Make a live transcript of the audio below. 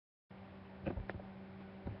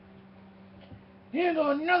Here's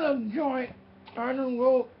another joint I done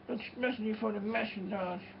wrote especially for the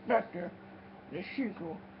Massaddon Spectre, the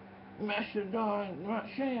sequel,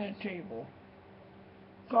 Massaddon Sand Table,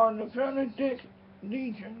 called the Leviathanic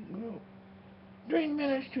Legion Group. 3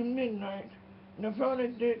 minutes to midnight, the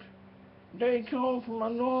Leviathanic, they come from a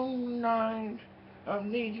long line of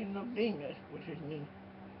legion of demons, which is me.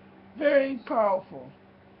 Very powerful.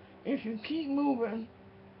 If you keep moving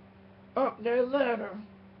up their ladder,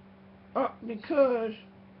 up because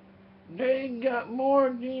they got more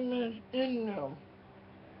demons in them.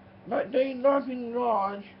 But they largely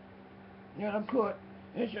large, that I put,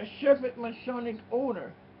 is a separate Masonic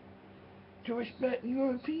order to respect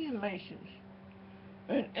European Masons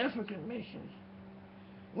and African Masons.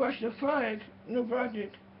 Rastafaric,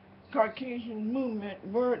 Leviathanic, Caucasian movement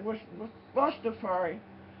word was Rastafari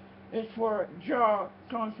is for Jah,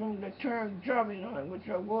 comes from the term Javilon, which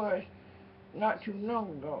I was not too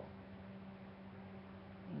long ago.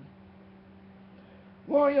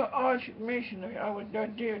 Royal Arch Masonry, I was their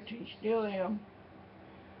deity, still am.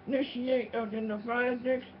 Initiate of the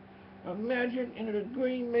Leviathanics, imagined in the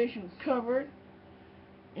green mason covered,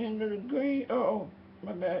 in the green,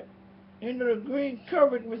 my bad, in the green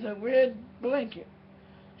covered with a red blanket,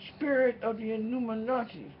 spirit of the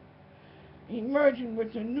Illuminati, emerging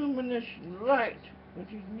with the luminous light, which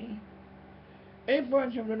is me.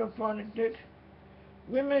 Aprons of the Leviathanics,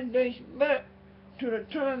 women dates back to the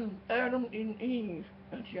time of Adam and Eve.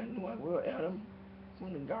 Actually, I knew I was Adam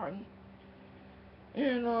from the garden.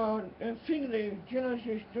 And fig leaves,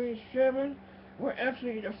 Genesis 3:7, were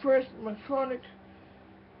actually the first Masonic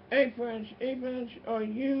aprons. Aprons are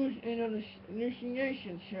used in the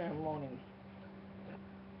initiation ceremonies.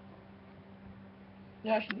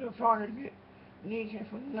 That's the Leviathanic Legion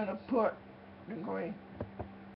for another put, the gray.